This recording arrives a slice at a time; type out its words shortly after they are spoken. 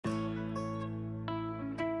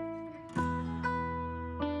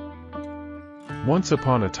Once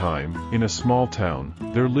upon a time, in a small town,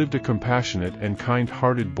 there lived a compassionate and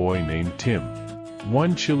kind-hearted boy named Tim.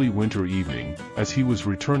 One chilly winter evening, as he was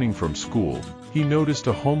returning from school, he noticed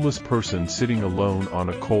a homeless person sitting alone on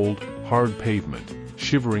a cold, hard pavement,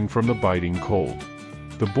 shivering from the biting cold.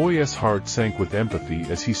 The boy's heart sank with empathy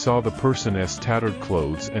as he saw the person's tattered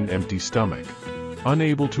clothes and empty stomach.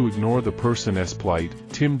 Unable to ignore the person's plight,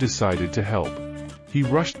 Tim decided to help. He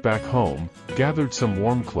rushed back home, gathered some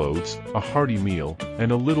warm clothes, a hearty meal,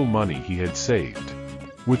 and a little money he had saved.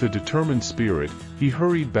 With a determined spirit, he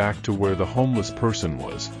hurried back to where the homeless person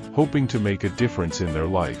was, hoping to make a difference in their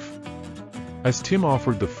life. As Tim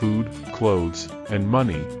offered the food, clothes, and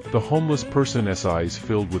money, the homeless person's eyes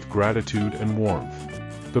filled with gratitude and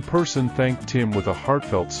warmth. The person thanked Tim with a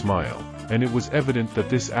heartfelt smile, and it was evident that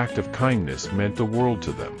this act of kindness meant the world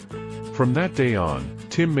to them. From that day on,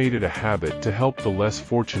 Tim made it a habit to help the less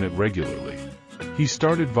fortunate regularly. He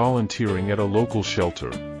started volunteering at a local shelter,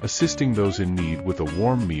 assisting those in need with a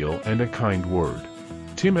warm meal and a kind word.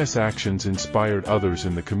 Tim's actions inspired others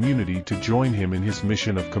in the community to join him in his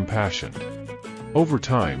mission of compassion. Over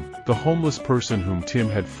time, the homeless person whom Tim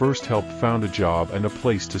had first helped found a job and a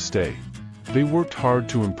place to stay. They worked hard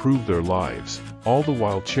to improve their lives, all the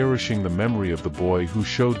while cherishing the memory of the boy who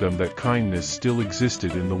showed them that kindness still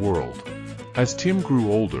existed in the world. As Tim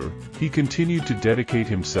grew older, he continued to dedicate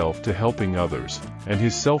himself to helping others, and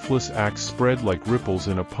his selfless acts spread like ripples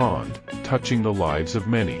in a pond, touching the lives of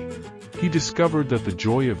many. He discovered that the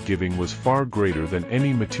joy of giving was far greater than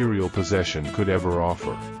any material possession could ever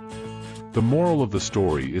offer. The moral of the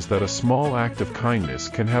story is that a small act of kindness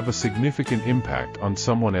can have a significant impact on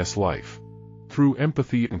someone's life. Through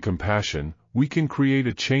empathy and compassion, we can create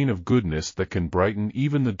a chain of goodness that can brighten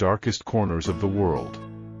even the darkest corners of the world.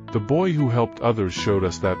 The boy who helped others showed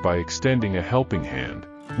us that by extending a helping hand,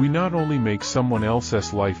 we not only make someone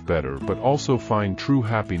else's life better but also find true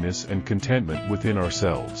happiness and contentment within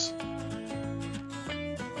ourselves.